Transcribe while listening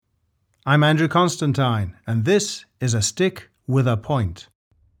I'm Andrew Constantine, and this is A Stick with a Point.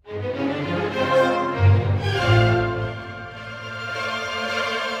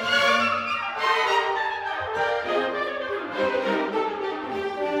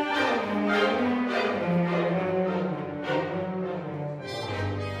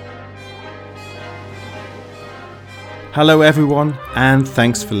 Hello everyone, and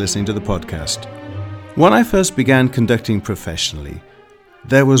thanks for listening to the podcast. When I first began conducting professionally,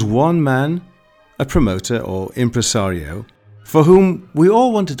 there was one man, a promoter or impresario, for whom we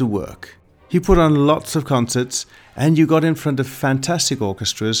all wanted to work. He put on lots of concerts, and you got in front of fantastic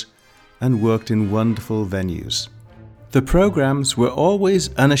orchestras and worked in wonderful venues. The programs were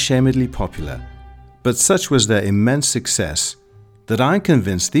always unashamedly popular, but such was their immense success that I'm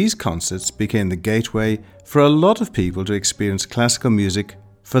convinced these concerts became the gateway for a lot of people to experience classical music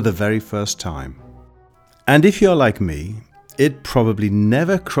for the very first time. And if you're like me, it probably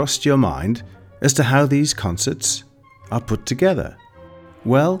never crossed your mind as to how these concerts are put together.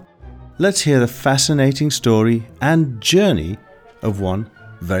 Well, let's hear the fascinating story and journey of one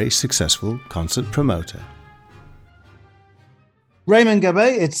very successful concert promoter. Raymond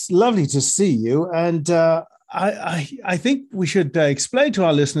Gubbay, it's lovely to see you, and I think we should explain to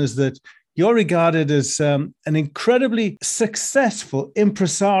our listeners that you're regarded as an incredibly successful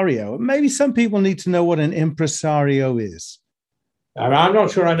impresario. Maybe some people need to know what an impresario is. I'm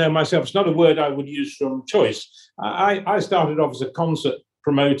not sure I know myself. It's not a word I would use from choice. I started off as a concert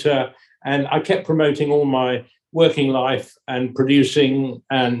promoter, and I kept promoting all my working life and producing.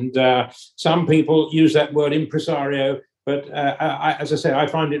 And some people use that word impresario, but as I say, I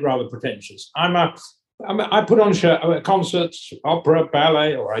find it rather pretentious. I put on concerts, opera,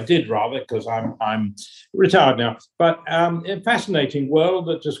 ballet, or I did rather, because I'm retired now. But a fascinating world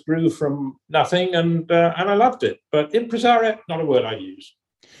that just grew from nothing, and I loved it. But impresario, not a word I use.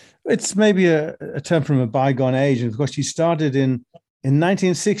 It's maybe a term from a bygone age. And of course, you started in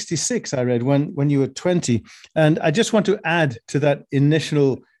 1966, I read, when you were 20. And I just want to add to that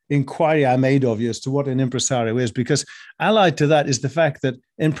initial inquiry I made of you as to what an impresario is, because allied to that is the fact that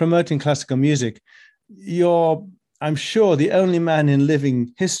in promoting classical music, you're, I'm sure, the only man in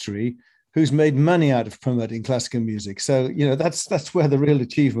living history who's made money out of promoting classical music. So, you know, that's where the real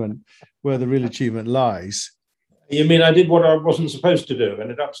achievement lies. You mean I did what I wasn't supposed to do, and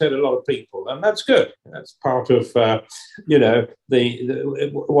it upset a lot of people, and that's good. That's part of, the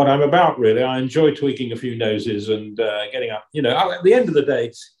what I'm about, really. I enjoy tweaking a few noses and getting up. You know, at the end of the day,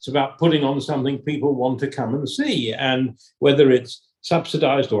 it's about putting on something people want to come and see, and whether it's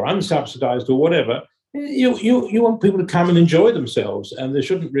subsidized or unsubsidized or whatever, you want people to come and enjoy themselves, and there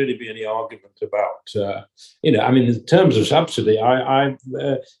shouldn't really be any argument about, in terms of subsidy, I've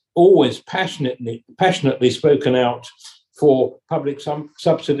always passionately spoken out for public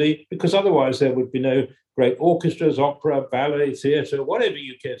subsidy, because otherwise there would be no great orchestras, opera, ballet, theatre, whatever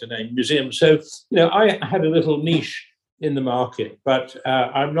you care to name, museums. So, I had a little niche in the market, but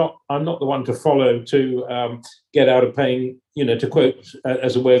I'm not the one to follow to get out of paying, to quote,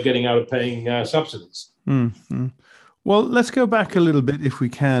 as a way of getting out of paying subsidies. Mm-hmm. Well, let's go back a little bit if we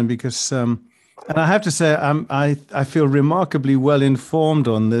can, because, and I have to say, I feel remarkably well informed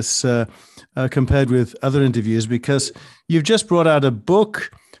on this compared with other interviews, because you've just brought out a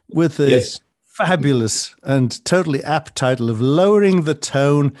book with this fabulous and totally apt title of Lowering the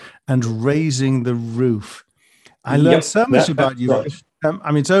Tone and Raising the Roof. I learned so much about you. Right.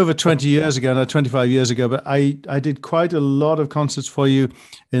 It's over 20 years ago, not 25 years ago, but I did quite a lot of concerts for you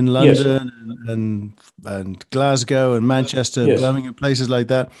in London and Glasgow and Manchester, Birmingham, places like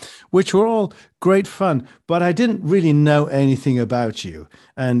that, which were all great fun. But I didn't really know anything about you.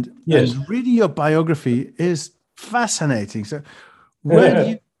 And reading your biography is fascinating. So where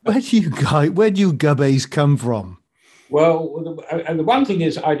do you Gubbays come from? Well, the one thing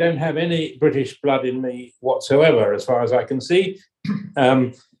is I don't have any British blood in me whatsoever, as far as I can see.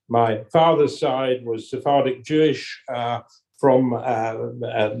 My father's side was Sephardic Jewish from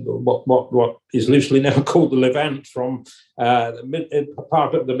what is loosely now called the Levant, from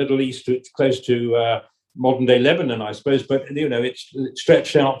part of the Middle East, close to modern-day Lebanon, I suppose. But it's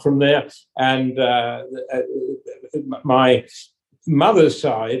stretched out from there. And my mother's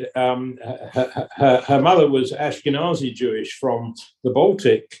side, her mother was Ashkenazi Jewish from the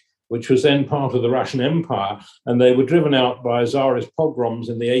Baltic, which was then part of the Russian Empire, and they were driven out by Tsarist pogroms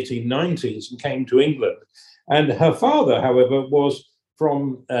in the 1890s and came to England. And her father, however, was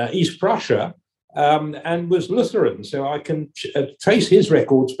from East Prussia and was Lutheran, so I can trace his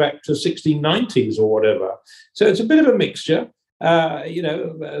records back to 1690s or whatever. So it's a bit of a mixture.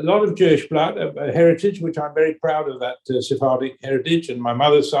 a lot of Jewish blood, a heritage, which I'm very proud of, that Sephardic heritage, and my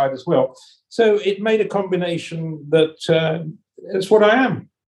mother's side as well. So it made a combination that that's what I am.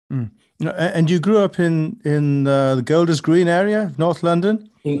 Mm. And you grew up in the Golders Green area, North London?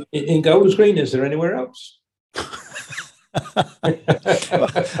 In Golders Green, is there anywhere else?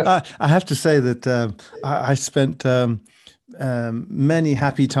 Well, I have to say that I spent many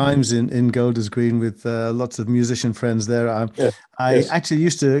happy times in Golders Green with lots of musician friends there. I actually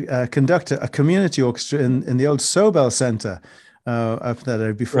used to conduct a community orchestra in the old Sobel Centre up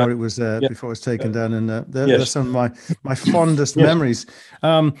there before it was before it was taken down, and they're some of my fondest memories.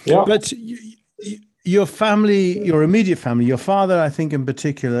 But your family, your immediate family, your father, I think in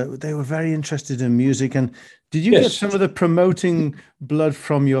particular, they were very interested in music. And did you get some of the promoting blood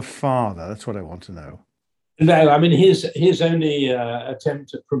from your father? That's what I want to know. No, I mean, his only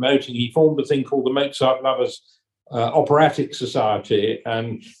attempt at promoting, he formed a thing called the Mozart Lovers Operatic Society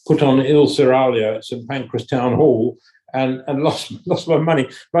and put on Il Seraglio at St Pancras Town Hall and lost my money.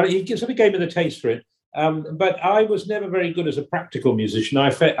 But he sort of gave me the taste for it. But I was never very good as a practical musician.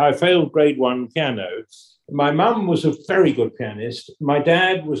 I failed grade 1 piano. My mum was a very good pianist. My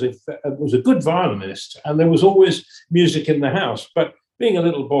dad was a good violinist, and there was always music in the house. But being a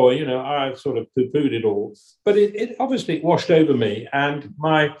little boy, I sort of poo-pooed it all. But it obviously washed over me. And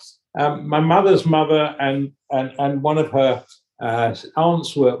my mother's mother and one of her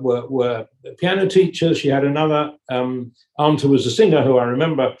aunts were piano teachers. She had another aunt who was a singer, who I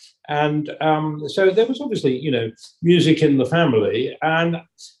remember. And so there was obviously, music in the family. And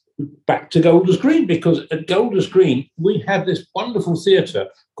back to Golders Green, because at Golders Green, we had this wonderful theatre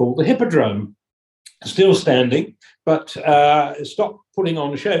called the Hippodrome, still standing, but stopped putting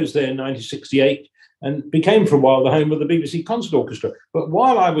on shows there in 1968 and became for a while the home of the BBC Concert Orchestra. But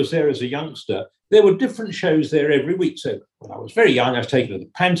while I was there as a youngster, there were different shows there every week. So when I was very young, I was taken to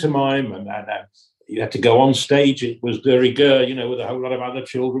the pantomime, and you had to go on stage. It was de rigueur, with a whole lot of other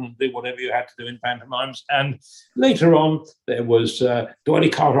children, and do whatever you had to do in pantomimes. And later on, there was Doily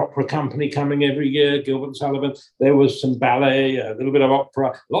Cart Opera Company coming every year, Gilbert and Sullivan. There was some ballet, a little bit of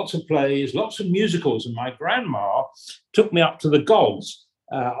opera, lots of plays, lots of musicals. And my grandma took me up to the Gods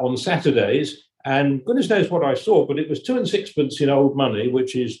on Saturdays. And goodness knows what I saw, but it was 2 and 6pence in old money,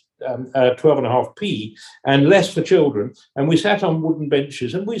 which is 12.5p, and less for children. And we sat on wooden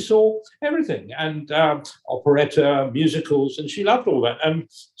benches and we saw everything, and operetta, musicals, and she loved all that. And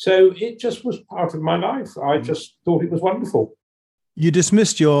so it just was part of my life. I just thought it was wonderful. You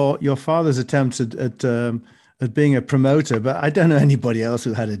dismissed your father's attempts at being a promoter, but I don't know anybody else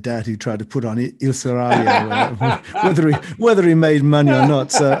who had a dad who tried to put on Il Seraglio, whether he made money or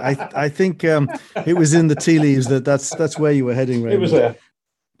not. So I think it was in the tea leaves that's where you were heading, Raymond. It was there.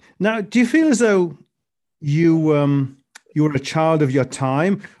 Now, do you feel as though you were a child of your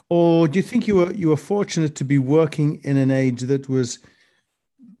time, or do you think you were fortunate to be working in an age that was,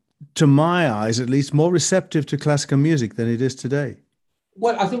 to my eyes at least, more receptive to classical music than it is today?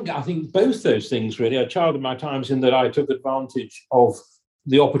 Well, I think both those things really. A child of my times in that I took advantage of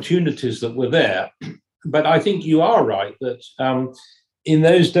the opportunities that were there. But I think you are right that in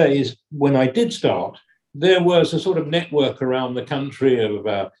those days when I did start, there was a sort of network around the country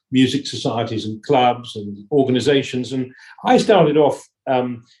of music societies and clubs and organizations. And I started off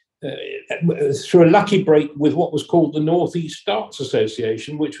through a lucky break with what was called the North East Arts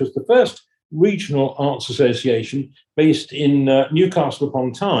Association, which was the first regional arts association based in Newcastle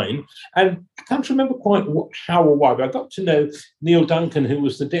upon Tyne. And I can't remember quite how or why, but I got to know Neil Duncan, who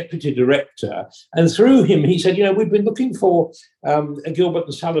was the deputy director. And through him, he said, we've been looking for a Gilbert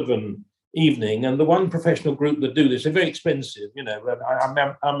and Sullivan evening, and the one professional group that do this, they're very expensive. Our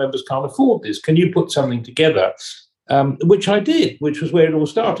members can't afford this. Can you put something together? Which I did, which was where it all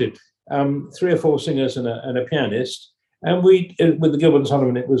started. 3 or 4 singers and a pianist. And we, with the Gilbert and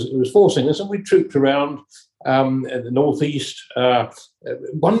Sullivan, it was 4 singers, and we trooped around the northeast,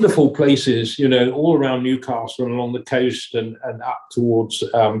 wonderful places, all around Newcastle and along the coast, and up towards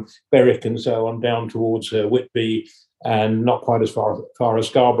Berwick and so on, down towards Whitby, and not quite as far as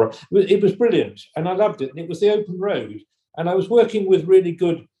Scarborough. It was brilliant, and I loved it. And it was the open road, and I was working with really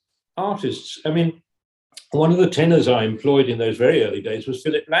good artists. I mean, one of the tenors I employed in those very early days was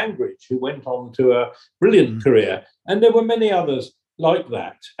Philip Langridge, who went on to a brilliant career. And there were many others like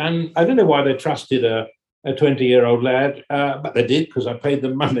that. And I don't know why they trusted a 20-year-old lad, but they did, because I paid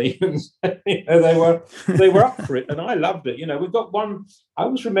them money. And they were up for it, and I loved it. We got one. I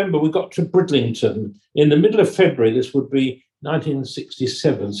always remember we got to Bridlington in the middle of February. This would be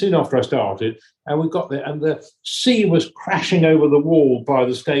 1967, soon after I started, and we got there, and the sea was crashing over the wall by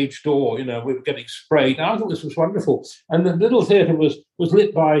the stage door. We were getting sprayed. And I thought this was wonderful. And the little theatre was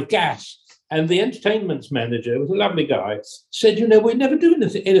lit by gas. And the entertainment manager, was a lovely guy, said, we never do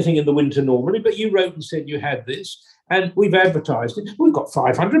anything in the winter normally, but you wrote and said you had this. And we've advertised it. We've got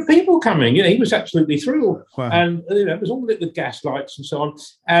 500 people coming. He was absolutely thrilled. Wow. And it was all lit with gas lights and so on.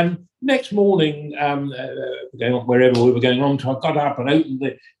 And next morning, going on wherever we were going on to, I got up and opened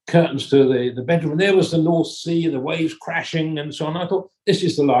the curtains to the bedroom. And there was the North Sea, the waves crashing and so on. I thought, this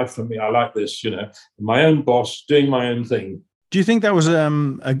is the life for me. I like this, my own boss, doing my own thing. Do you think that was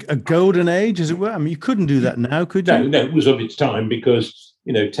a golden age, as it were? I mean, you couldn't do that now, could you? No, it was of its time because,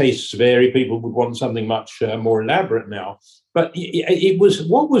 tastes vary. People would want something much more elaborate now. But it was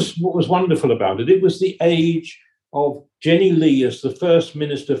what was wonderful about it. It was the age of Jenny Lee as the first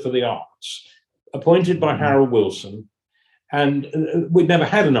Minister for the Arts, appointed by Harold Wilson. And we'd never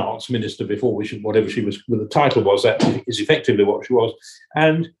had an arts minister before, whatever she was, what the title was, that is effectively what she was.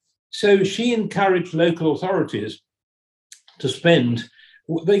 And so she encouraged local authorities to spend,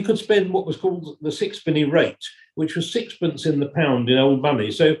 they could spend what was called the sixpenny rate, which was sixpence in the pound in old money.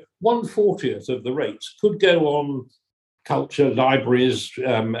 So 1/40 of the rates could go on culture, libraries,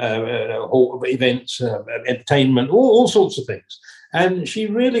 events, entertainment, all sorts of things. And she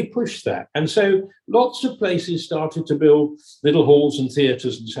really pushed that. And so lots of places started to build little halls and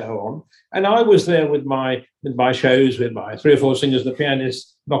theatres and so on. And I was there with my shows, with my 3 or 4 singers and the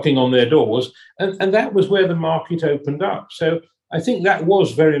pianists knocking on their doors. And that was where the market opened up. So I think that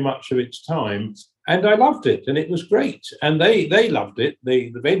was very much of its time. And I loved it. And it was great. And they loved it,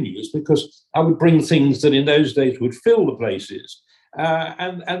 the venues, because I would bring things that in those days would fill the places.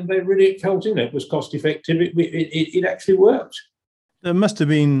 And they really felt, it was cost effective. It actually worked. There must have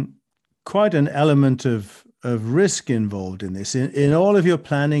been quite an element of risk involved in this, in all of your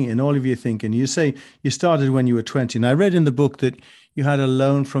planning, in all of your thinking. You say you started when you were 20. And I read in the book that you had a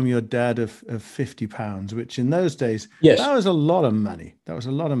loan from your dad of £50, which in those days, yes, that was a lot of money. That's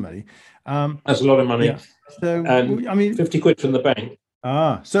a lot of money. Yeah. So, and I mean, 50 quid from the bank.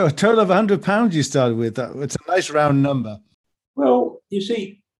 So a total of £100 you started with. It's a nice round number. Well, you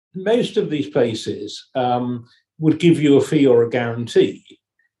see, most of these places would give you a fee or a guarantee.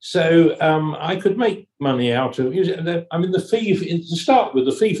 So I could make money out of it. I mean, the fee, to start with,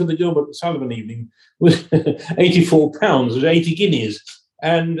 the fee for the Gilbert and Sullivan evening was £84, was 80 guineas.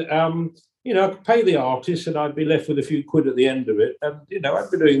 And, I could pay the artist and I'd be left with a few quid at the end of it. And,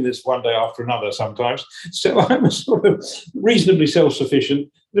 I'd be doing this one day after another sometimes. So I'm sort of reasonably self-sufficient,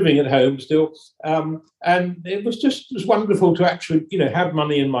 living at home still. And it was wonderful to actually, have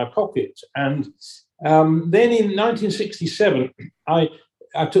money in my pocket. And then in 1967,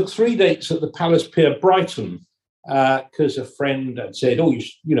 I took 3 dates at the Palace Pier, Brighton, because a friend had said, I don't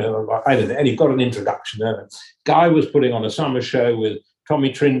know, and he got an introduction there. Guy was putting on a summer show with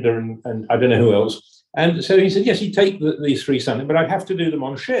Tommy Trinder and I don't know who else. And so he said, yes, he'd take these 3 Sundays, but I'd have to do them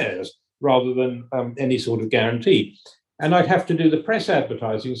on shares rather than any sort of guarantee. And I'd have to do the press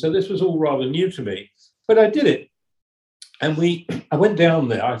advertising. So this was all rather new to me, but I did it. And I went down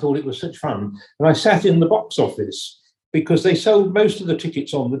there. I thought it was such fun. And I sat in the box office because they sold most of the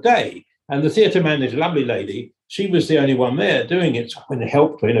tickets on the day. And the theatre manager, lovely lady, she was the only one there doing it. So I went and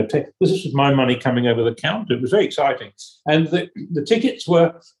helped her, because this was my money coming over the counter. It was very exciting. And the tickets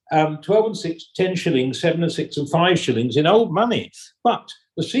were 12 and 6, 10 shillings, 7 and 6 and 5 shillings in old money. But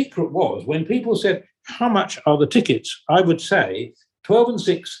the secret was when people said, how much are the tickets? I would say 12 and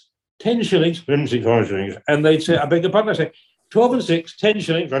 6, 10 shillings, 5 shillings. And they'd say, I beg your pardon, I'd say 12 and 6, 10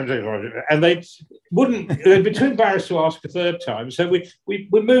 shillings, and they'd be too embarrassed to ask a third time. So we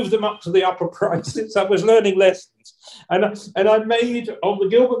moved them up to the upper prices. I was learning lessons. And I made, on the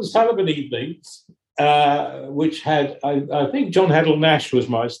Gilbert and Sullivan evening, which had, I think John Haddle Nash was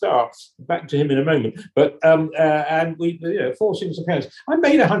my star. Back to him in a moment. But and we, 4 6 pounds. I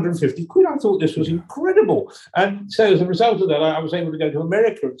made 150 quid. I thought this was incredible. And so as a result of that, I was able to go to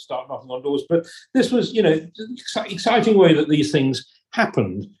America and start knocking on doors. But this was, exciting way that these things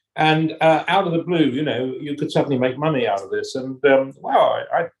happened. And out of the blue, you could suddenly make money out of this. And wow,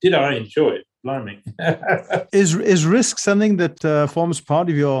 I enjoy it. Blimey. Is risk something that forms part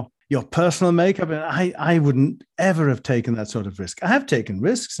of your personal makeup? And I wouldn't ever have taken that sort of risk. I have taken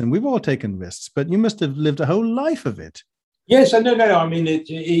risks, and we've all taken risks, but you must have lived a whole life of it. Yes, no. I mean,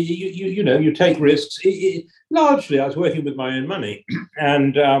 you take risks. Largely, I was working with my own money,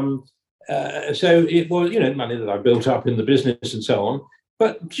 and so it was, money that I built up in the business and so on.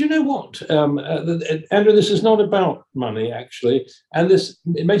 But do you know what, Andrew? This is not about money, actually, and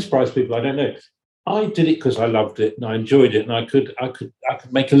it may surprise people. I don't know. I did it because I loved it and I enjoyed it, and I could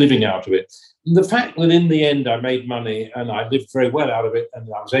make a living out of it. And the fact that in the end I made money and I lived very well out of it, and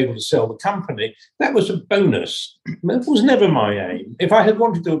I was able to sell the company, that was a bonus. It was never my aim. If I had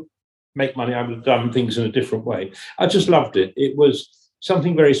wanted to make money, I would have done things in a different way. I just loved it. It was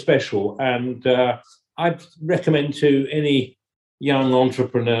something very special, and I'd recommend to any young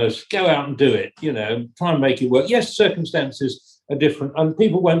entrepreneurs, go out and do it. Try and make it work. Yes, circumstances are different, and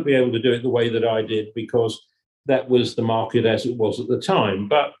people won't be able to do it the way that I did, because that was the market as it was at the time.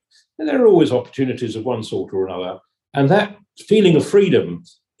 But there are always opportunities of one sort or another, and that feeling of freedom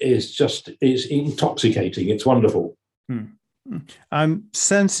is intoxicating. It's wonderful. I'm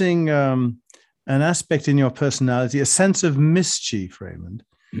sensing an aspect in your personality, a sense of mischief, Raymond.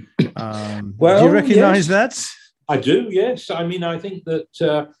 Well, do you recognize that? I do, yes. I mean, I think that,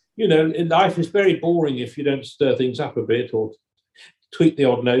 life is very boring if you don't stir things up a bit or tweak the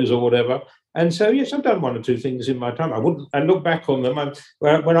odd nose or whatever. And so, yes, I've done one or two things in my time. I look back on them.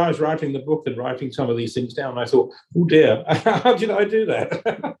 When I was writing the book and writing some of these things down, I thought, oh dear, how did I do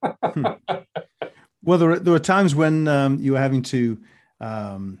that? Well, there were times when you were having to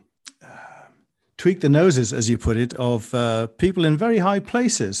tweak the noses, as you put it, of people in very high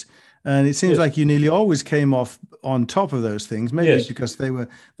places. And it seems like you nearly always came off on top of those things, maybe because they were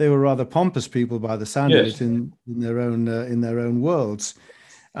rather pompous people by the sound of it in their own worlds.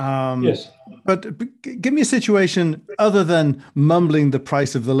 But give me a situation other than mumbling the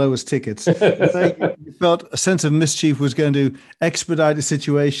price of the lowest tickets. You felt a sense of mischief was going to expedite a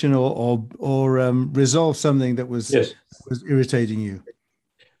situation or resolve something that was irritating you.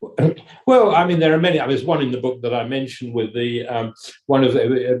 Well, I mean, there are many. There's one in the book that I mentioned with the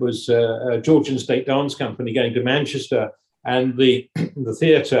it was a Georgian State Dance Company going to Manchester, and the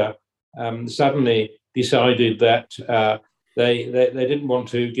theatre suddenly decided that they didn't want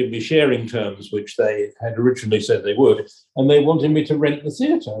to give me sharing terms, which they had originally said they would, and they wanted me to rent the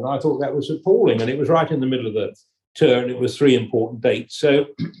theatre. And I thought that was appalling, and it was right in the middle of the tour, and it was 3 important dates. So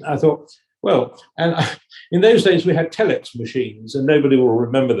I thought, well, in those days we had telex machines, and nobody will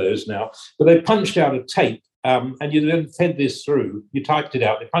remember those now, but they punched out a tape, and you then fed this through. You typed it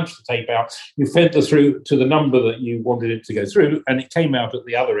out, they punched the tape out, you fed the through to the number that you wanted it to go through, and it came out at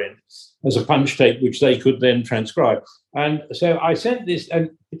the other end as a punch tape, which they could then transcribe. And so I sent this, and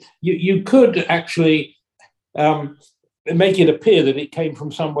you could actually make it appear that it came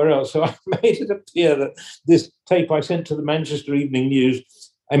from somewhere else. So I made it appear that this tape I sent to the Manchester Evening News,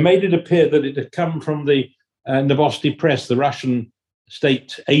 I made it appear that it had come from the Novosti Press, the Russian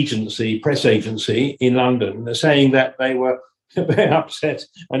state press agency in London, saying that they were very upset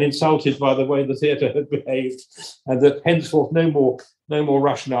and insulted by the way the theatre had behaved, and that henceforth no more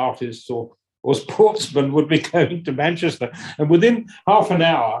Russian artists or sportsmen would be going to Manchester. And within half an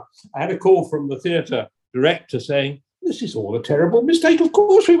hour, I had a call from the theatre director saying, "This is all a terrible mistake. Of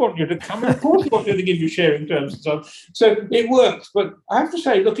course we want you to come. Of course we want you to give you sharing terms and so on." So it works. But I have to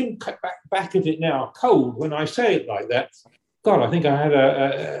say, looking back at it now, cold, when I say it like that, God, I think I had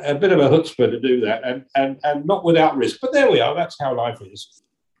a bit of a chutzpah to do that, and not without risk. But there we are. That's how life is.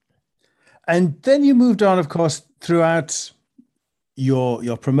 And then you moved on, of course, throughout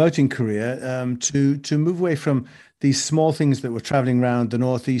your promoting career to move away from these small things that were traveling around the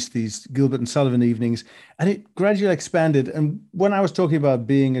Northeast, these Gilbert and Sullivan evenings, and it gradually expanded. And when I was talking about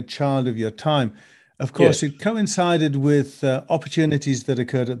being a child of your time, of course, it coincided with opportunities that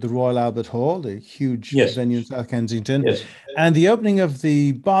occurred at the Royal Albert Hall, the huge venue in South Kensington, and the opening of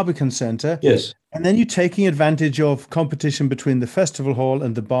the Barbican Centre. Yes. And then you taking advantage of competition between the Festival Hall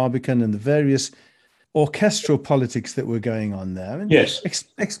and the Barbican and the various orchestral politics that were going on there. And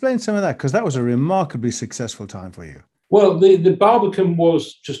explain some of that, because that was a remarkably successful time for you. Well, the Barbican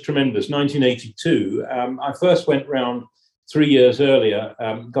was just tremendous. 1982. I first went round 3 years earlier,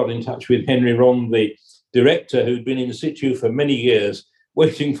 got in touch with Henry Ron, the director, who'd been in situ for many years,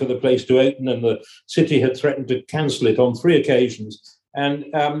 waiting for the place to open, and the city had threatened to cancel it on 3 occasions. And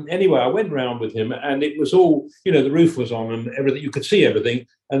anyway, I went round with him, and it was all, the roof was on and everything. You could see everything,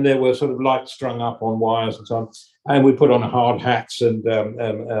 and there were sort of lights strung up on wires and so on. And we put on hard hats and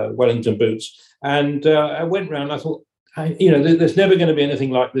Wellington boots. And I went round. I thought, there's never going to be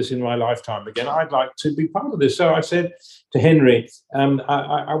anything like this in my lifetime again. I'd like to be part of this. So I said to Henry,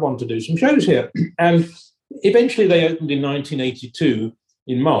 I want to do some shows here. And eventually they opened in 1982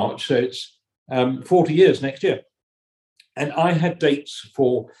 in March. So it's 40 years next year. And I had dates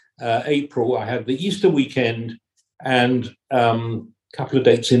for April. I had the Easter weekend and a couple of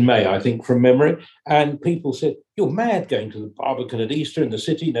dates in May, I think, from memory. And people said, "You're mad going to the Barbican at Easter in the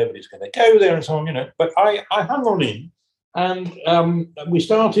city. Nobody's going to go there," and so on, But I hung on in. And we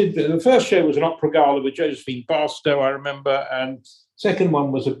started, the first show was an opera gala with Josephine Barstow, I remember, and second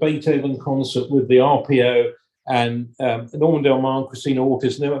one was a Beethoven concert with the RPO and Norman Del Mar and Christina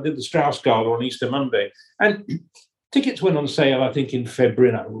Ortiz, and then I did the Strauss Gala on Easter Monday. And tickets went on sale, I think, in February,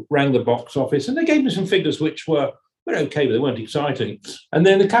 and I rang the box office, and they gave me some figures which were okay, but they weren't exciting. And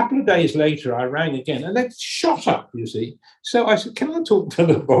then a couple of days later, I rang again, and they shot up, you see. So I said, can I talk to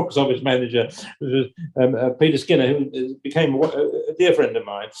the box office manager, Peter Skinner, who became a dear friend of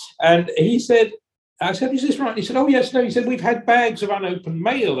mine? And he said, I said, is this right? He said, oh, yes, no. He said, we've had bags of unopened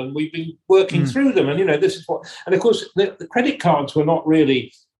mail and we've been working through them. And, this is what, and of course, the credit cards were not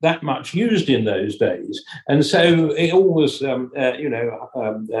really that much used in those days. And so it all was,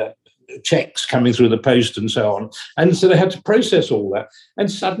 checks coming through the post and so on. And so they had to process all that. And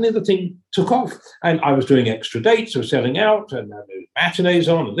suddenly the thing took off. And I was doing extra dates, I was selling out, and there were matinees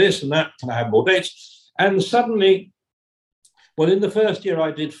on, and this and that. Can I have more dates? And suddenly, well, in the first year,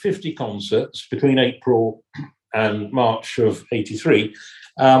 I did 50 concerts between April and March of 83.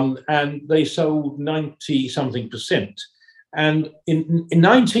 And they sold 90-something%. And in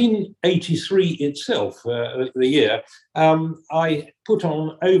 1983 itself, the year, I put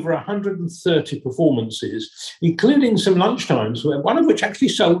on over 130 performances, including some lunchtimes, one of which actually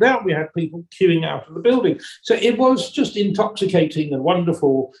sold out. We had people queuing out of the building. So it was just intoxicating and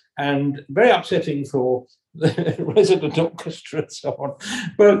wonderful and very upsetting for the resident orchestra and so on.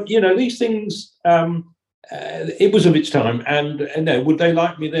 But, these things... it was of its time, and no, would they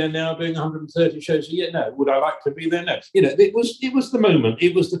like me there now doing 130 shows a year? No. Would I like to be there? No. It was the moment.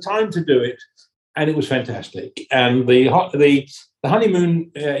 It was the time to do it, and it was fantastic. And the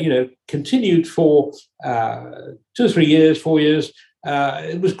honeymoon, continued for 2 or 3 years, 4 years.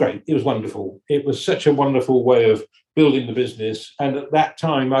 It was great. It was wonderful. It was such a wonderful way of building the business. And at that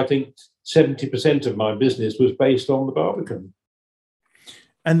time, I think 70% of my business was based on the Barbican.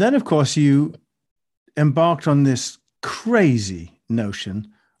 And then, of course, you embarked on this crazy notion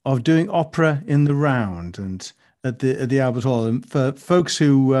of doing opera in the round and at the Albert Hall. And for folks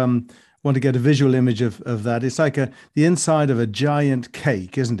who want to get a visual image of that, it's like the inside of a giant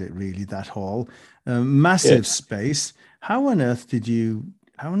cake, isn't it? Really, that hall, massive space. How on earth did you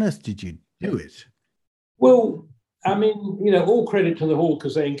do it? Well, I mean, all credit to the hall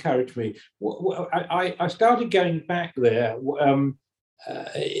because they encouraged me. I started going back there.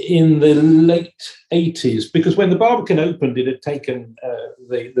 In the late 80s, because when the Barbican opened, it had taken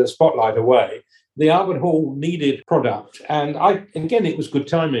the spotlight away. The Albert Hall needed product, and it was good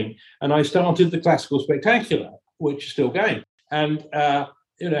timing. And I started the Classical Spectacular, which is still going, and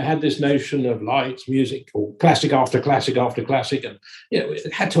had this notion of lights, music, or classic after classic after classic, and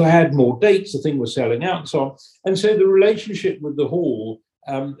it had to add more dates. The thing was selling out, and so on. And so the relationship with the hall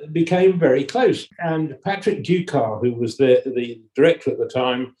became very close. And Patrick Ducar, who was the director at the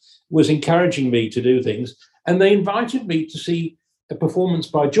time, was encouraging me to do things. And they invited me to see a performance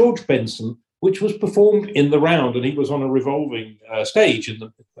by George Benson, which was performed in the round, and he was on a revolving stage. And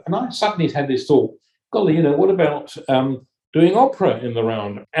I suddenly had this thought, golly, what about doing opera in the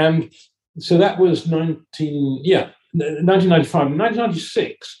round? And so that was 1995.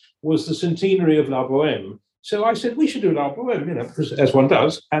 1996 was the centenary of La Bohème. So I said, we should do La Bohème, because as one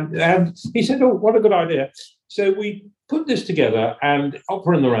does. And he said, oh, what a good idea. So we put this together, and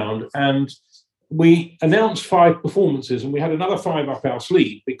opera in the round, and we announced 5 performances, and we had another 5 up our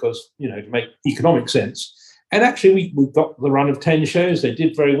sleeve because, to make economic sense. And actually, we got the run of 10 shows. They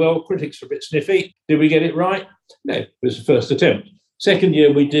did very well. Critics were a bit sniffy. Did we get it right? No, it was the first attempt. Second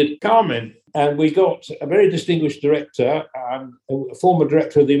year, we did Carmen, and we got a very distinguished director, a former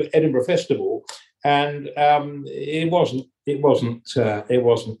director of the Edinburgh Festival. And it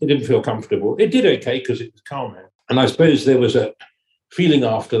didn't feel comfortable. It did okay because it was Carmen. And I suppose there was a feeling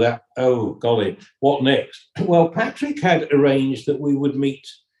after that, oh, golly, what next? Well, Patrick had arranged that we would meet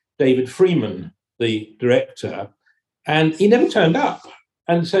David Freeman, the director, and he never turned up.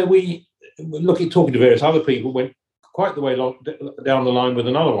 And so we, talking to various other people, went quite the way down the line with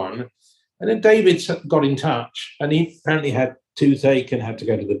another one. And then David got in touch, and he apparently had toothache and had to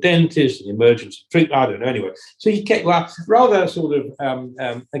go to the dentist and emergency treatment. I don't know. Anyway, so he kept, rather sort of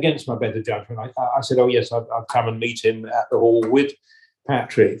against my better judgment. I said, oh, yes, I'd come and meet him at the hall with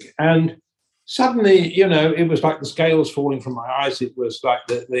Patrick. And suddenly, it was like the scales falling from my eyes. It was like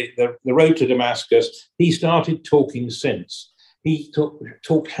the road to Damascus. He started talking sense. He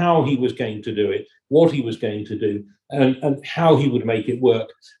talked how he was going to do it, what he was going to do, and how he would make it work.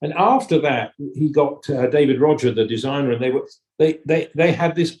 And after that, he got David Roger, the designer, and they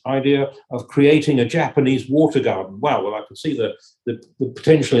had this idea of creating a Japanese water garden. Wow, well, I could see the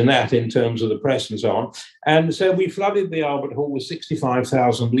potential in that in terms of the press and so on. And so we flooded the Albert Hall with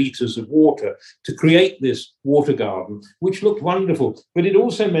 65,000 litres of water to create this water garden, which looked wonderful. But it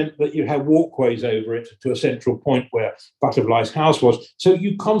also meant that you had walkways over it to a central point where Butterfly's house was. So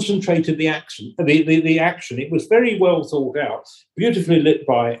you concentrated the action. The action. It was very well thought out, beautifully lit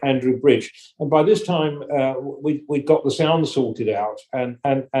by Andrew Bridge. And by this time, we'd got the sound sorted out, and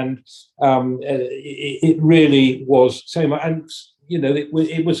it really was so much. And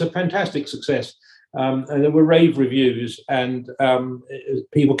it was a fantastic success. And there were rave reviews and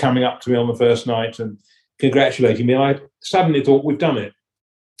people coming up to me on the first night and congratulating me. I suddenly thought, we've done it.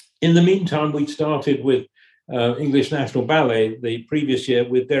 In the meantime, we'd started with English National Ballet the previous year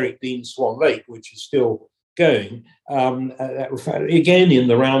with Derek Dean's Swan Lake, which is still going. Again, in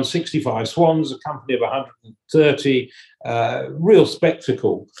the round, 65 swans, a company of 130, real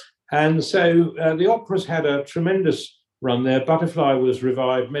spectacle. And so the opera's had a tremendous run there. Butterfly was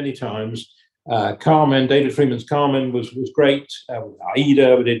revived many times. Carmen, David Freeman's Carmen was great.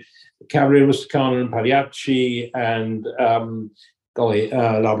 Aida, we did Cavalry Rusticana and Pagliacci, and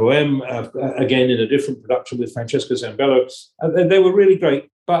La Boheme, again in a different production with Francesco Zambello. They were really great.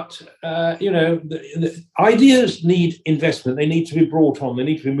 But, the ideas need investment. They need to be brought on. They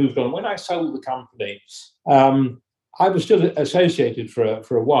need to be moved on. When I sold the company, I was still associated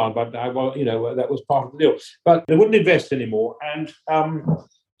for a while, but that was part of the deal. But they wouldn't invest anymore. And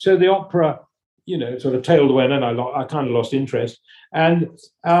so the opera, sort of tailed away, and then I kind of lost interest. And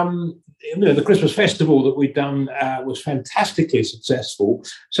the Christmas festival that we'd done was fantastically successful,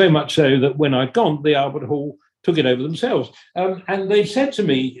 so much so that when I'd gone, the Albert Hall took it over themselves. And they said to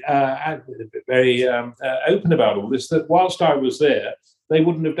me, very open about all this, that whilst I was there, they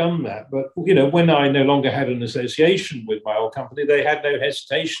wouldn't have done that. But, when I no longer had an association with my old company, they had no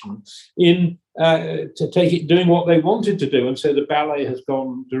hesitation in doing what they wanted to do. And so the ballet has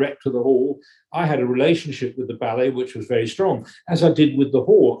gone direct to the hall. I had a relationship with the ballet, which was very strong. As I did with the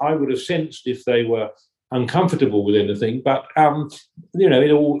hall, I would have sensed if they were uncomfortable with anything, but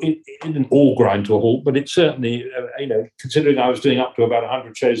it didn't all grind to a halt. But it certainly, considering I was doing up to about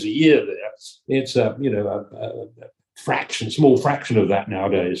 100 shows a year there, it's a small fraction of that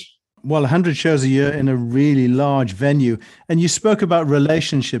nowadays. Well, 100 shows a year in a really large venue, and you spoke about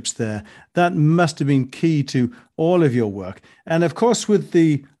relationships there. That must have been key to all of your work. And of course, with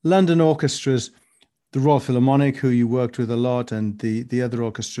the London orchestras, the Royal Philharmonic, who you worked with a lot, and the other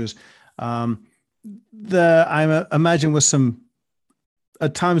orchestras. There, I imagine, was some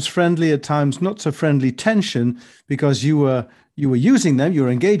at times friendly, at times not so friendly tension, because you were using them, you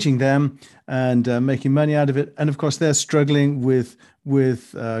were engaging them, and making money out of it. And of course, they're struggling with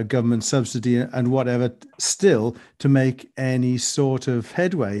government subsidy and whatever still to make any sort of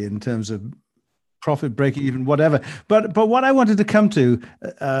headway in terms of profit, break even, whatever. But what I wanted to come to,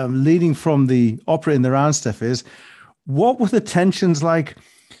 leading from the opera in the round stuff, is what were the tensions like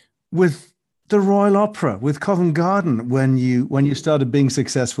with the Royal Opera, with Covent Garden, when you started being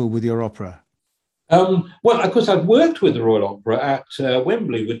successful with your opera? Well, of course, I'd worked with the Royal Opera at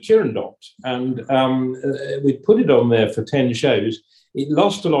Wembley with Turandot, and we put it on there for 10 shows. It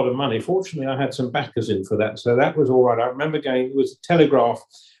lost a lot of money. Fortunately, I had some backers in for that, so that was all right. I remember it was Telegraph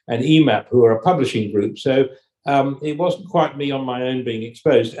and EMAP, who are a publishing group, so it wasn't quite me on my own being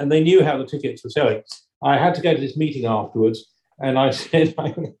exposed, and they knew how the tickets were selling. I had to go to this meeting afterwards, and I said,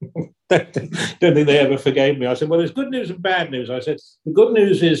 I don't think they ever forgave me. I said, well, there's good news and bad news. I said, the good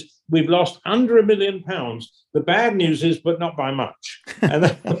news is we've lost under £1 million. The bad news is, but not by much. And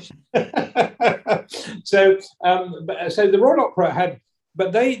so the Royal Opera had,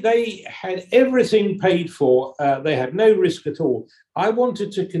 but they had everything paid for. They had no risk at all. I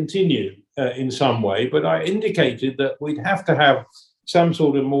wanted to continue in some way, but I indicated that we'd have to have some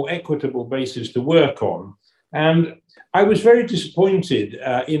sort of more equitable basis to work on. And I was very disappointed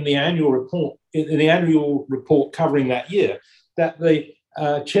in the annual report covering that year that the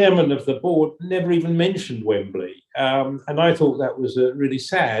chairman of the board never even mentioned Wembley, and I thought that was really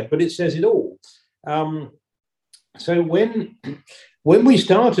sad. But it says it all. So when we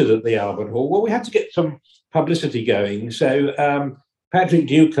started at the Albert Hall, well, we had to get some publicity going. So Patrick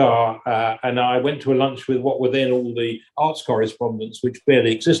Ducar and I went to a lunch with what were then all the arts correspondents, which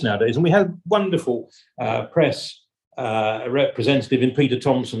barely exist nowadays, and we had wonderful press. A representative in Peter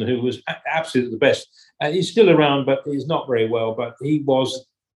Thompson, who was absolutely the best. He's still around, but he's not very well, but he was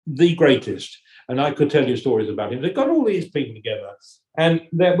the greatest. And I could tell you stories about him. They got all these people together And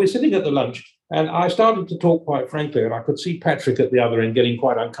we're sitting at the lunch, and I started to talk quite frankly, and I could see Patrick at the other end getting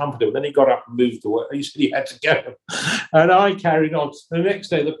quite uncomfortable. Then he got up and moved away. He said he had to go. And I carried on. The next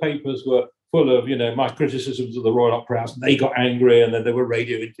day, the papers were full of, my criticisms of the Royal Opera House. And they got angry, and then there were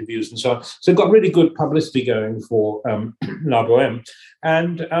radio interviews and so on. So it got really good publicity going for La Bohème.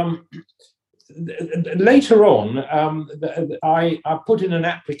 And later on, I put in an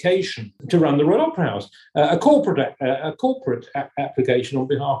application to run the Royal Opera House, a corporate application on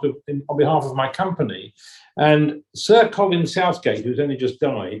behalf of my company. And Sir Colin Southgate, who's only just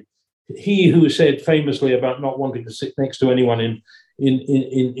died, he who said famously about not wanting to sit next to anyone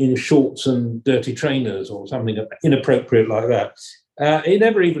in shorts and dirty trainers or something inappropriate like that, he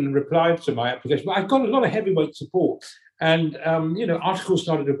never even replied to my application. But I got a lot of heavyweight support. And, articles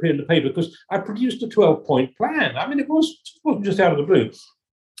started to appear in the paper because I produced a 12-point plan. I mean, it wasn't just out of the blue.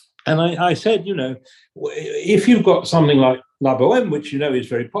 And I said, if you've got something like La Bohème, which is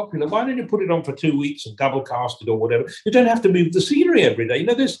very popular, why don't you put it on for 2 weeks and double cast it or whatever? You don't have to move the scenery every day.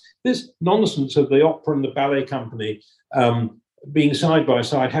 This nonsense of the opera and the ballet company being side by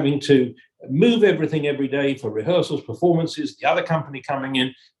side, having to move everything every day for rehearsals, performances, the other company coming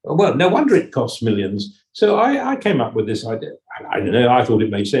in. Well, no wonder it costs millions. So I came up with this idea. I don't know, I thought it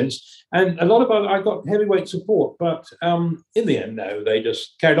made sense. And a lot of I got heavyweight support, but in the end, no, they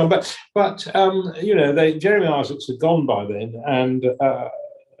just carried on. But Jeremy Isaacs had gone by then, and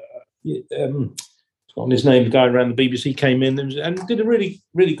forgotten his name, the guy around the BBC came in and did a really,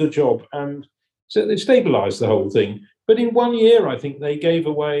 really good job. And so they stabilised the whole thing. But in 1 year, I think they gave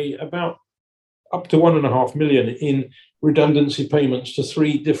away about up to 1.5 million in redundancy payments to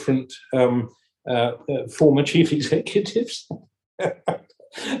 3 different former chief executives.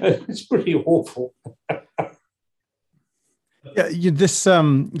 It's pretty awful. Yeah, this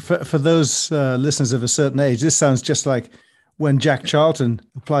for those listeners of a certain age, this sounds just like when Jack Charlton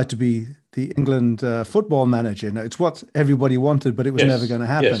applied to be the England football manager. It's what everybody wanted, but it was never going to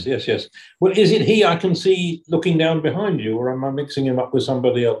happen. Yes. Well, is it he I can see looking down behind you, or am I mixing him up with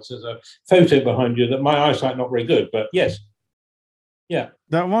somebody else? There's a photo behind you that my eyesight not very good, but yes. Yeah.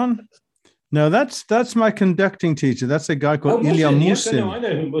 That one? No, that's my conducting teacher. That's a guy called Ilya Musin. Yes, I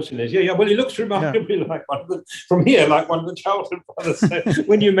know who Musin is. Yeah. Well, he looks remarkably like one of the, from here, like one of the Charlton brothers. So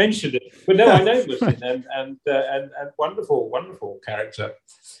when you mentioned it, but no, I know Musin and wonderful character.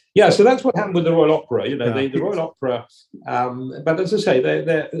 Yeah, so that's what happened with the Royal Opera. The Royal Opera. But as I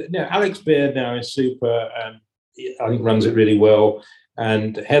say, Alex Baird now is super, and I think runs it really well.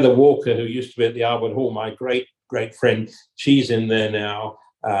 And Heather Walker, who used to be at the Albert Hall, my great friend, she's in there now.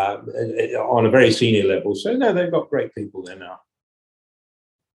 On a very senior level. So no, they've got great people there now.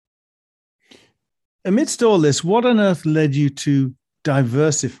 Amidst all this, what on earth led you to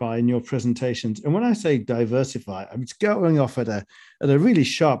diversify in your presentations? And when I say diversify, I'm just going off at a really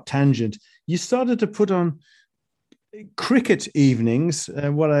sharp tangent. You started to put on cricket evenings.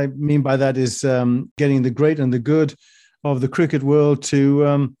 What I mean by that is getting the great and the good of the cricket world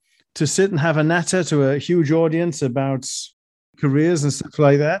to sit and have a natter to a huge audience about careers and stuff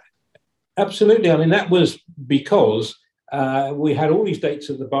like that? Absolutely. I mean, that was because we had all these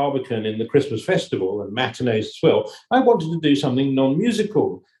dates at the Barbican in the Christmas festival and matinees as well. I wanted to do something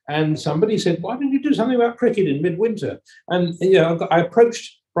non-musical. And somebody said, why don't you do something about cricket in midwinter? And I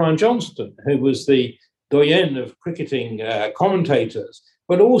approached Brian Johnston, who was the doyen of cricketing commentators,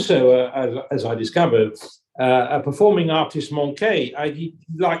 but also, as I discovered, a performing artist manqué. He'd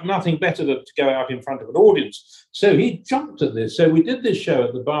like nothing better than to go out in front of an audience. So he jumped at this. So we did this show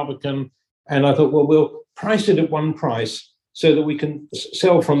at the Barbican, and I thought, well, we'll price it at one price so that we can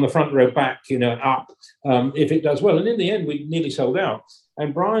sell from the front row back, up, if it does well. And in the end, we nearly sold out.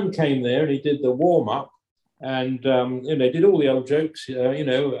 And Brian came there and he did the warm-up, and did all the old jokes.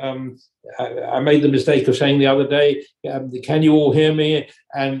 I made the mistake of saying the other day, "Can you all hear me?"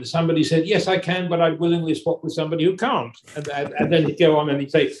 And somebody said, "Yes, I can, but I'd willingly swap with somebody who can't." And then he'd go on and he'd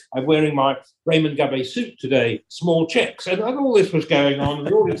say, "I'm wearing my Raymond Gubbay suit today, small checks," and all this was going on, and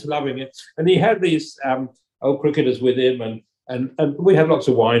the audience loving it. And he had these old cricketers with him, and we had lots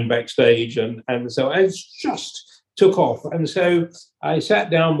of wine backstage, and so it's just took off. And so I sat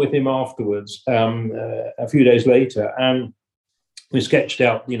down with him afterwards, a few days later, and we sketched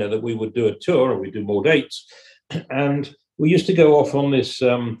out, that we would do a tour and we'd do more dates. And we used to go off on this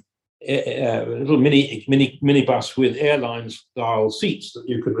little mini bus with airline-style seats that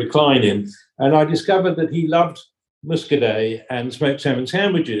you could recline in. And I discovered that he loved muscadet and smoked salmon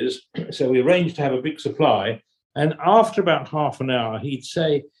sandwiches. So we arranged to have a big supply. And after about half an hour, he'd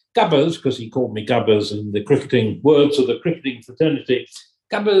say, "Gubbers," because he called me Gubbers in the cricketing words of the cricketing fraternity,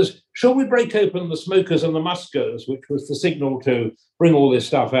 Gubbers, shall we break open the smokers and the muskers, which was the signal to bring all this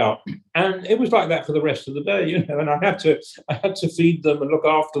stuff out. And it was like that for the rest of the day, and I had to feed them and look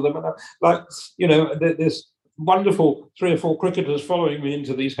after them. And there's wonderful 3 or 4 cricketers following me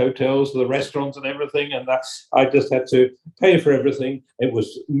into these hotels, the restaurants and everything. And I just had to pay for everything. It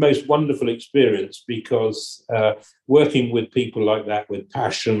was the most wonderful experience because working with people like that with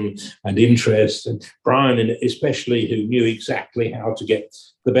passion and interest, and Brian especially, who knew exactly how to get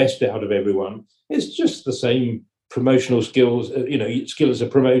the best out of everyone, it's just the same promotional skills, skill as a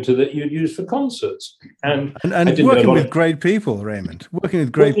promoter that you'd use for concerts. And working with great people, Raymond. Working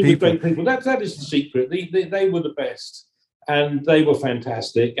with great people. That is the secret. They were the best, and they were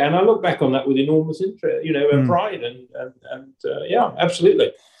fantastic. And I look back on that with enormous interest, and pride, and yeah,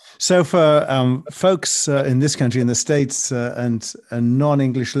 absolutely. So for folks in this country, in the States, and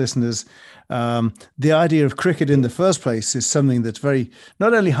non-English listeners, the idea of cricket in the first place is something that's very,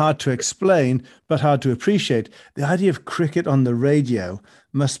 not only hard to explain, but hard to appreciate. The idea of cricket on the radio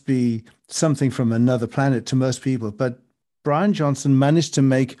must be something from another planet to most people. But Brian Johnson managed to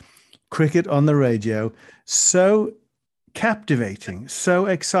make cricket on the radio so captivating, so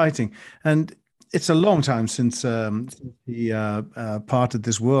exciting. And it's a long time since he parted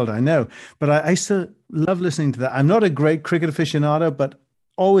this world, I know. But I still love listening to that. I'm not a great cricket aficionado, but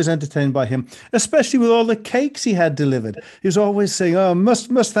always entertained by him, especially with all the cakes he had delivered. He was always saying, "Oh, must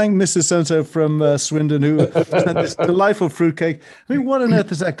thank Mrs. So-and-so from Swindon who sent this delightful fruitcake." I mean, what on earth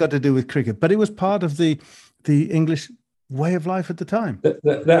has that got to do with cricket? But it was part of the English way of life at the time.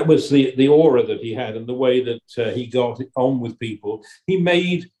 That was the aura that he had and the way that he got on with people. He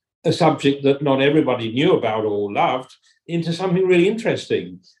made a subject that not everybody knew about or loved into something really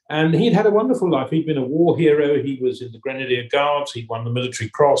interesting. And he'd had a wonderful life. He'd been a war hero. He was in the Grenadier Guards. He'd won the Military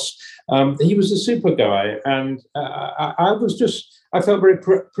Cross. He was a super guy. And I felt very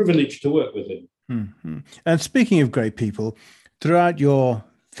privileged to work with him. Mm-hmm. And speaking of great people, throughout your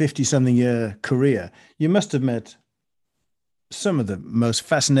 50-something year career, you must have met some of the most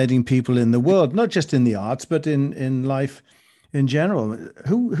fascinating people in the world, not just in the arts, but in life in general.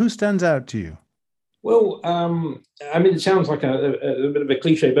 Who stands out to you? Well, it sounds like a bit of a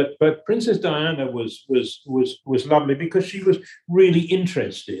cliche, but Princess Diana was lovely because she was really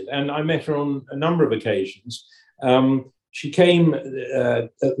interested, and I met her on a number of occasions. She came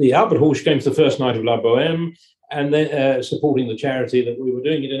at the Albert Hall. She came to the first night of La Boheme, and then supporting the charity that we were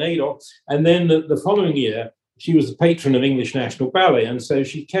doing it in aid of. And then the following year, she was the patron of English National Ballet, and so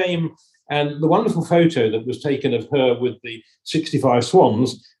she came. And the wonderful photo that was taken of her with the 65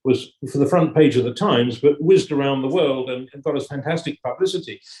 swans was for the front page of the Times, but whizzed around the world and got us fantastic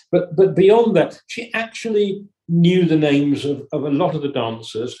publicity. But beyond that, she actually knew the names of a lot of the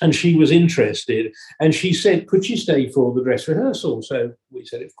dancers, and she was interested. And she said, could she stay for the dress rehearsal? So we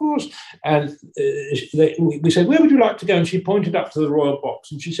said, of course. And we said, where would you like to go? And she pointed up to the royal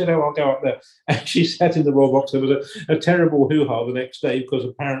box, and she said, oh, I'll go up there. And she sat in the royal box. There was a terrible hoo-ha the next day because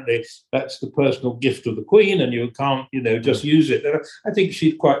apparently that's the personal gift of the Queen, and you can't, just use it. And I think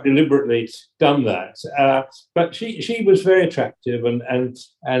she'd quite deliberately done that. But she was very attractive, and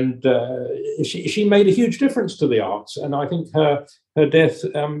she made a huge difference to the arts, and I think her death,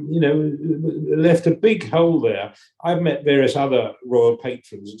 left a big hole there. I've met various other royal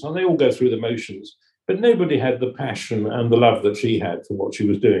patrons, and so they all go through the motions, but nobody had the passion and the love that she had for what she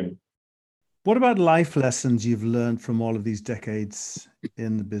was doing. What about life lessons you've learned from all of these decades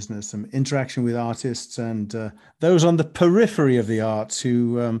in the business, some interaction with artists and those on the periphery of the arts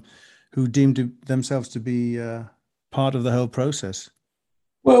who deemed themselves to be part of the whole process?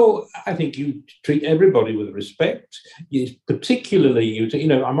 Well, I think you treat everybody with respect. Particularly,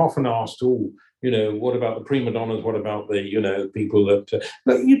 I'm often asked, what about the prima donnas? What about the, people that...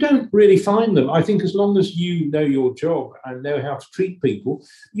 but you don't really find them. I think as long as you know your job and know how to treat people,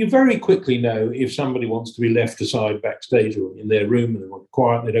 you very quickly know if somebody wants to be left aside backstage or in their room and they want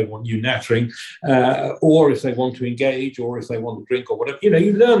quiet, they don't want you nattering, or if they want to engage, or if they want to drink or whatever.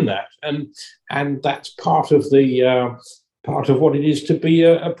 You learn that. And that's part of what it is to be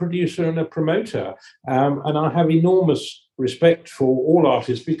a producer and a promoter. And I have enormous respect for all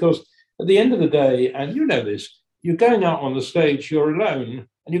artists because at the end of the day, and you know this, you're going out on the stage, you're alone,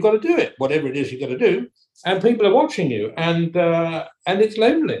 and you've got to do it, whatever it is you've got to do, and people are watching you, and it's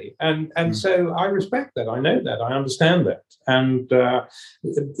lonely. And so I respect that, I know that, I understand that. And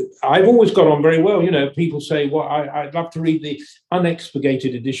I've always got on very well. People say, well, I'd love to read the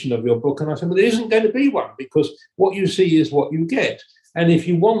unexpurgated edition of your book. And I said, well, there isn't going to be one because what you see is what you get. And if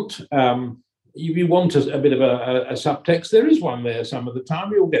you want you want a bit of a subtext. There is one there some of the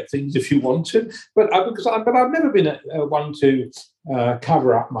time. You'll get things if you want to, but I've never been one to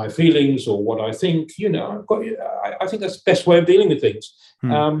cover up my feelings or what I think. I think that's the best way of dealing with things.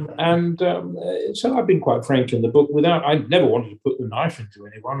 So I've been quite frank in the book. I never wanted to put the knife into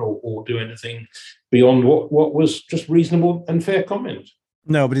anyone or do anything beyond what was just reasonable and fair comment.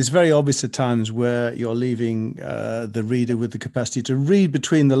 No, but it's very obvious at times where you're leaving the reader with the capacity to read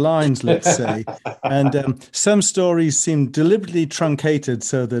between the lines, let's say. And some stories seem deliberately truncated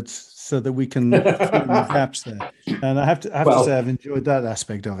so that we can fill in the gaps there. And I have to say I've enjoyed that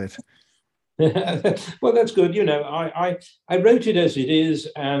aspect of it. Well, that's good. I wrote it as it is,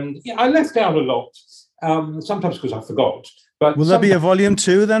 and I left out a lot, sometimes because I forgot. But will there be a volume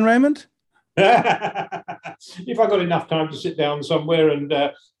 2 then, Raymond? If I got enough time to sit down somewhere and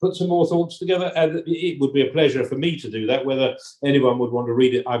put some more thoughts together, it would be a pleasure for me to do that. Whether anyone would want to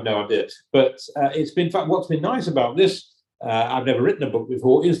read it, I've no idea. But it's been fun. What's been nice about this, I've never written a book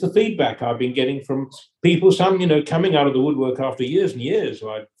before, is the feedback I've been getting from people, some, coming out of the woodwork after years and years who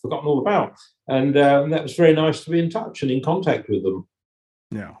I'd forgotten all about. And that was very nice to be in touch and in contact with them.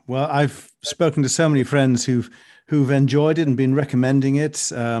 Yeah. Well, I've spoken to so many friends who've enjoyed it and been recommending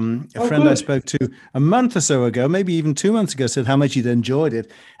it. A friend I spoke to a month or so ago, maybe even 2 months ago, said how much he'd enjoyed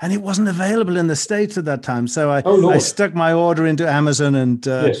it. And it wasn't available in the States at that time. So I stuck my order into Amazon and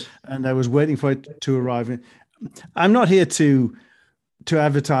I was waiting for it to arrive. I'm not here to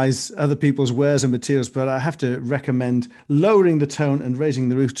advertise other people's wares and materials, but I have to recommend lowering the tone and raising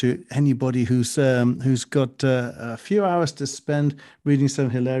the roof to anybody who's got a few hours to spend reading some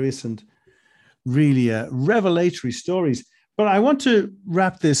hilarious and really revelatory stories. But I want to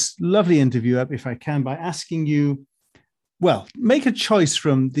wrap this lovely interview up, if I can, by asking you, well, make a choice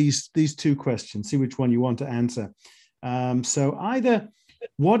from these 2 questions, see which one you want to answer. So either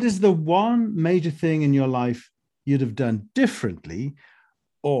what is the one major thing in your life you'd have done differently,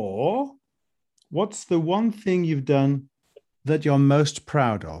 or what's the one thing you've done that you're most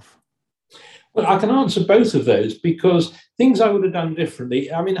proud of? Well, I can answer both of those, because things I would have done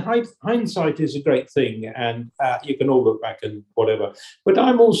differently. I mean, hindsight is a great thing, and you can all look back and whatever. But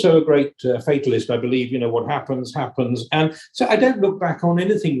I'm also a great fatalist. I believe, what happens, happens. And so I don't look back on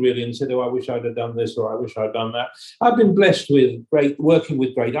anything really and say, oh, I wish I'd have done this or I wish I'd done that. I've been blessed with working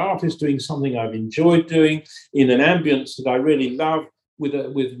with great artists, doing something I've enjoyed doing in an ambience that I really love.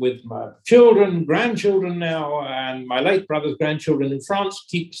 With my children, grandchildren now, and my late brother's grandchildren in France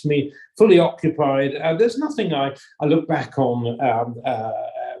keeps me fully occupied. There's nothing I look back on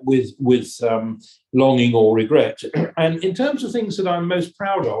with longing or regret. And in terms of things that I'm most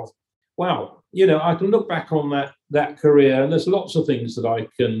proud of, wow, I can look back on that career, and there's lots of things that I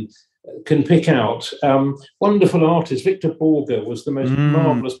can pick out. Wonderful artist Victor Borger was the most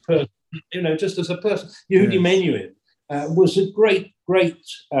marvelous person. Just as a person, Yehudi Menuhin was a great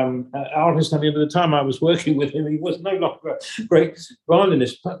artist. I mean, at the time I was working with him, he was no longer a great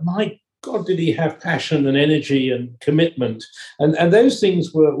violinist, but my God, did he have passion and energy and commitment. And those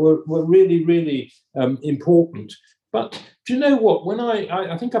things were really, really important. But do you know what? When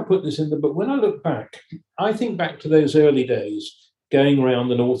I think I put this in the book, when I look back, I think back to those early days, going around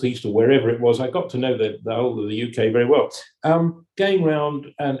the Northeast or wherever it was. I got to know the whole of the UK very well. Going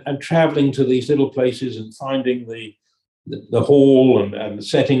around and traveling to these little places and finding the hall and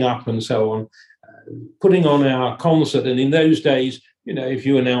setting up and so on, putting on our concert. And in those days, if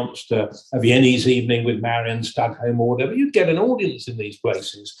you announced a Viennese evening with Marion Studholme or whatever, you'd get an audience in these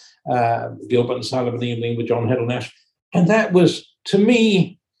places. Gilbert and Sullivan evening with John Heddle Nash. And that was, to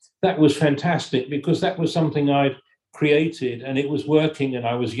me, that was fantastic, because that was something I'd created and it was working, and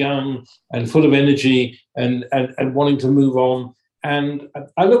I was young and full of energy and wanting to move on. And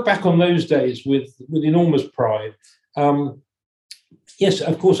I look back on those days with enormous pride. Yes,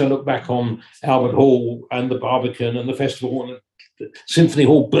 of course, I look back on Albert Hall and the Barbican and the Festival and the Symphony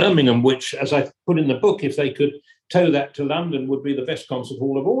Hall Birmingham, which, as I put in the book, if they could tow that to London, would be the best concert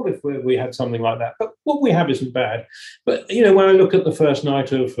hall of all if we had something like that. But what we have isn't bad. But, when I look at the first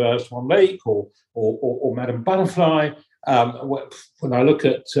night of Swan Lake or Madame Butterfly, when I look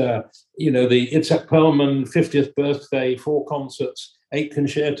at, the Itzhak Perlman 50th birthday, 4 concerts, 8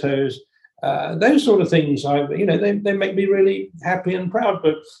 concertos, those sort of things, they make me really happy and proud.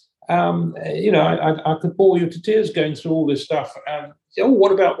 But, I could bore you to tears going through all this stuff. And,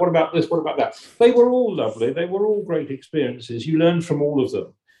 what about this? What about that? They were all lovely. They were all great experiences. You learned from all of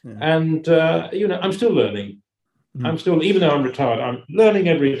them. Yeah. And, I'm still learning. I'm still, even though I'm retired, I'm learning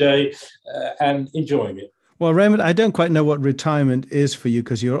every day and enjoying it. Well, Raymond, I don't quite know what retirement is for you,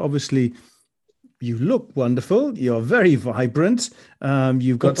 because you're obviously you look wonderful. You're very vibrant.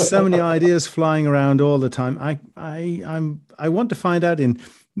 You've got so many ideas flying around all the time. I want to find out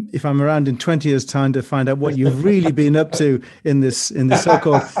if I'm around in 20 years' time to find out what you've really been up to in this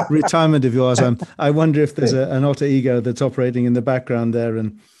so-called retirement of yours. I wonder if there's an alter ego that's operating in the background there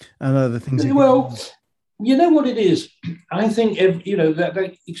and other things. Well, you know what it is? I think,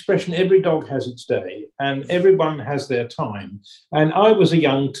 that expression, every dog has its day and everyone has their time. And I was a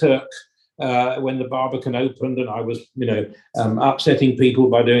young Turk when the Barbican opened, and I was, upsetting people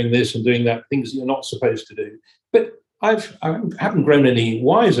by doing this and doing that, things you're not supposed to do. But I haven't grown any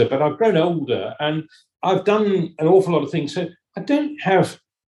wiser, but I've grown older and I've done an awful lot of things. So I don't have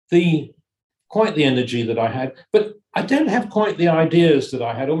quite the energy that I had, but I don't have quite the ideas that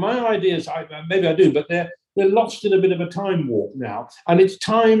I had. Or my ideas, maybe I do, but they're lost in a bit of a time warp now. And it's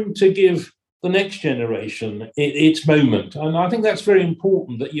time to give the next generation its moment. And I think that's very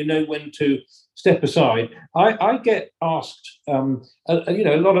important, that you know when to step aside. I get asked, for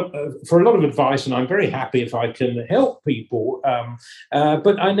a lot of advice, and I'm very happy if I can help people.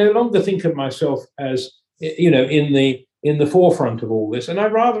 But I no longer think of myself as, in the forefront of all this, and I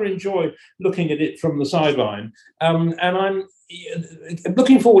rather enjoy looking at it from the sideline. And I'm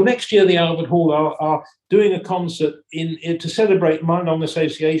looking forward. Next year, the Albert Hall are doing a concert to celebrate my long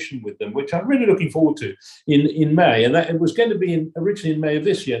association with them, which I'm really looking forward to in May. And that it was going to be originally in May of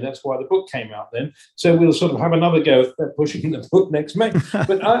this year. And that's why the book came out then. So we'll sort of have another go at pushing the book next May.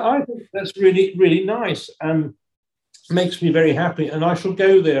 But I think that's really, really nice and makes me very happy. And I shall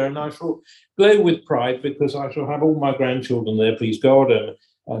go there and I shall glow with pride, because I shall have all my grandchildren there, please God,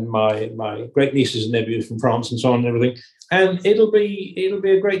 and my great nieces and nephews from France and so on and everything. And it'll be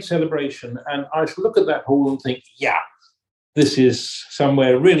a great celebration. And I shall look at that hall and think, yeah, this is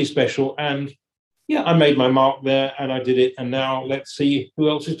somewhere really special. And yeah, I made my mark there and I did it. And now let's see who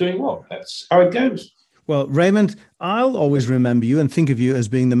else is doing what. That's how it goes. Well, Raymond, I'll always remember you and think of you as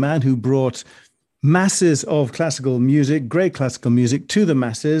being the man who brought masses of classical music, great classical music, to the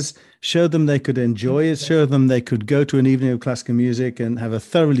masses, showed them they could enjoy it, showed them they could go to an evening of classical music and have a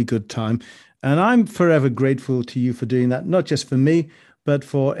thoroughly good time. And I'm forever grateful to you for doing that, not just for me, but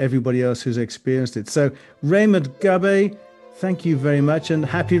for everybody else who's experienced it. So, Raymond Gubbay, thank you very much and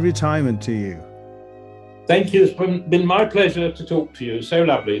happy retirement to you. Thank you. It's been my pleasure to talk to you. So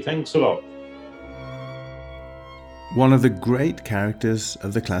lovely. Thanks a lot. One of the great characters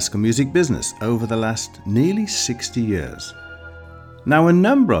of the classical music business over the last nearly 60 years. Now, a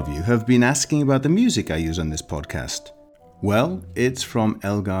number of you have been asking about the music I use on this podcast. Well, it's from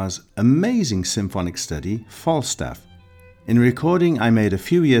Elgar's amazing symphonic study, Falstaff, in a recording I made a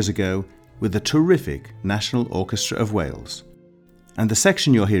few years ago with the terrific National Orchestra of Wales. And the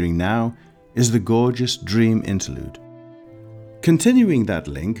section you're hearing now is the gorgeous Dream Interlude. Continuing that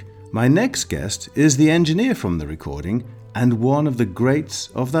link, my next guest is the engineer from the recording and one of the greats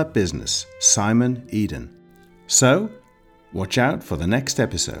of that business, Simon Eden. So, watch out for the next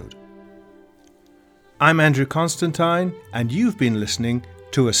episode. I'm Andrew Constantine, and you've been listening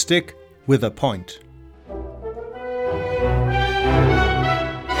to A Stick with a Point.